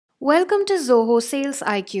Welcome to Zoho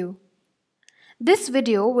SalesIQ. This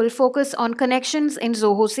video will focus on connections in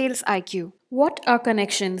Zoho SalesIQ. What are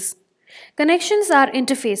connections? Connections are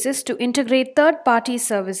interfaces to integrate third-party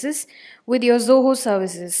services with your Zoho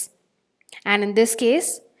services. And in this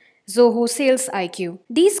case, Zoho SalesIQ.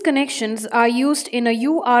 These connections are used in a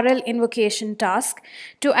URL invocation task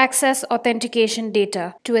to access authentication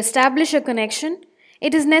data. To establish a connection,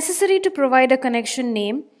 it is necessary to provide a connection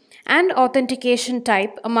name and authentication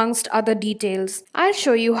type amongst other details. I'll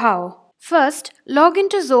show you how. First, log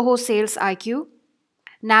into Zoho SalesIQ,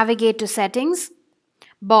 navigate to Settings,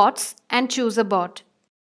 Bots, and choose a bot.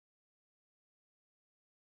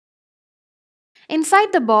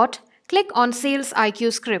 Inside the bot, click on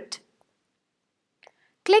SalesIQ script.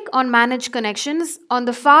 Click on Manage Connections on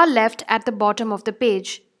the far left at the bottom of the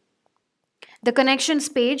page. The Connections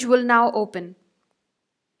page will now open.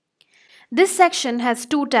 This section has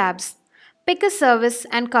two tabs, Pick a Service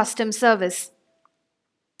and Custom Service.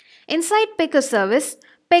 Inside Pick a Service,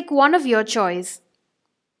 pick one of your choice.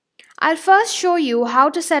 I'll first show you how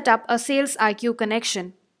to set up a SalesIQ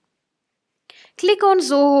connection. Click on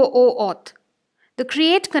Zoho OAuth. The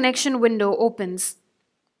Create Connection window opens.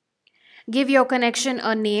 Give your connection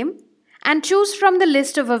a name and choose from the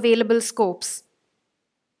list of available scopes.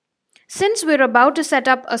 Since we're about to set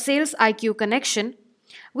up a SalesIQ connection,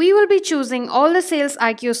 we will be choosing all the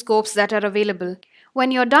SalesIQ scopes that are available.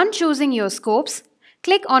 When you're done choosing your scopes,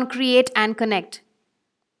 click on Create and Connect.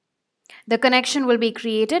 The connection will be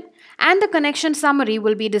created and the connection summary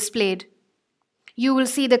will be displayed. You will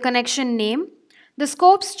see the connection name, the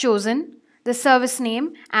scopes chosen, the service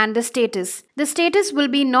name, and the status. The status will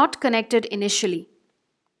be not connected initially.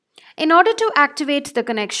 In order to activate the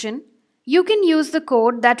connection, you can use the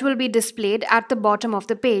code that will be displayed at the bottom of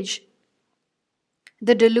the page.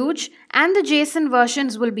 The Deluge and the JSON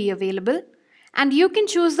versions will be available, and you can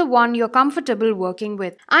choose the one you're comfortable working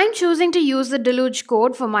with. I'm choosing to use the Deluge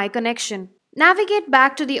code for my connection. Navigate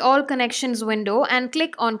back to the All Connections window and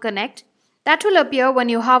click on Connect. That will appear when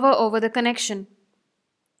you hover over the connection.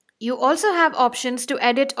 You also have options to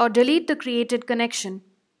edit or delete the created connection.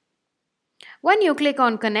 When you click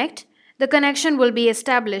on Connect, the connection will be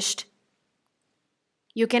established.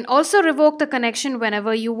 You can also revoke the connection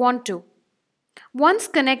whenever you want to. Once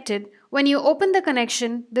connected, when you open the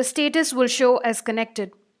connection, the status will show as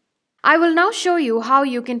connected. I will now show you how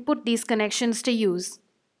you can put these connections to use.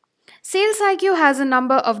 SalesIQ has a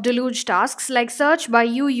number of Deluge tasks like search by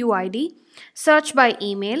UUID, search by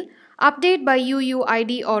email, update by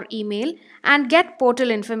UUID or email, and get portal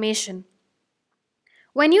information.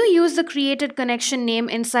 When you use the created connection name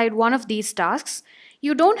inside one of these tasks,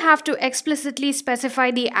 you don't have to explicitly specify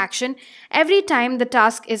the action every time the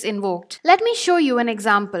task is invoked. Let me show you an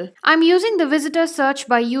example. I'm using the visitor search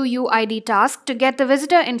by UUID task to get the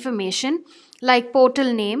visitor information like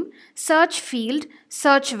portal name, search field,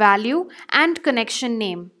 search value, and connection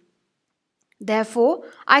name. Therefore,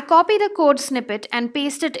 I copy the code snippet and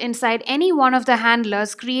paste it inside any one of the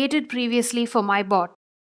handlers created previously for my bot.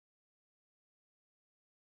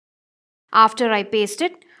 After I paste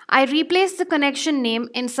it, I replace the connection name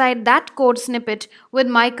inside that code snippet with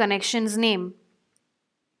my connection's name.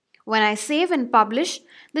 When I save and publish,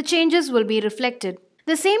 the changes will be reflected.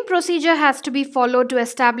 The same procedure has to be followed to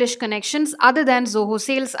establish connections other than Zoho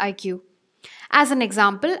SalesIQ. As an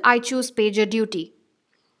example, I choose PagerDuty.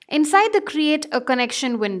 Inside the Create a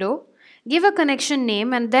Connection window, give a connection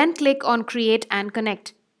name and then click on Create and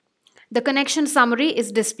Connect. The connection summary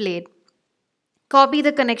is displayed. Copy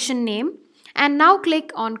the connection name and now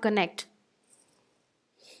click on Connect.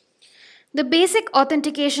 The Basic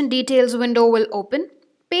Authentication Details window will open.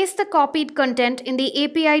 Paste the copied content in the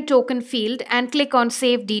API token field and click on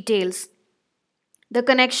Save Details. The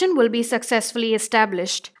connection will be successfully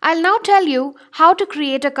established. I'll now tell you how to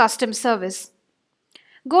create a custom service.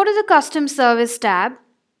 Go to the Custom Service tab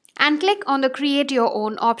and click on the Create Your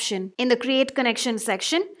Own option. In the Create Connection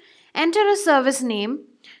section, enter a service name,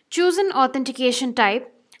 choose an authentication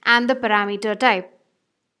type, and the parameter type.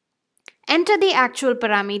 Enter the actual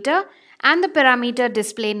parameter and the parameter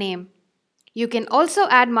display name. You can also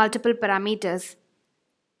add multiple parameters.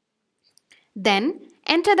 Then,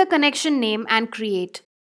 enter the connection name and create.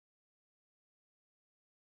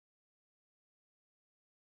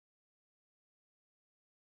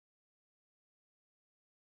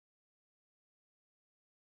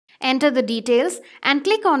 Enter the details and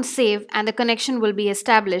click on Save and the connection will be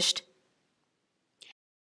established.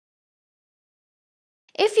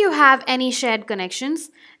 If you have any shared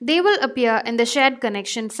connections, they will appear in the Shared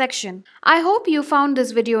Connections section. I hope you found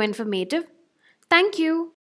this video informative. Thank you.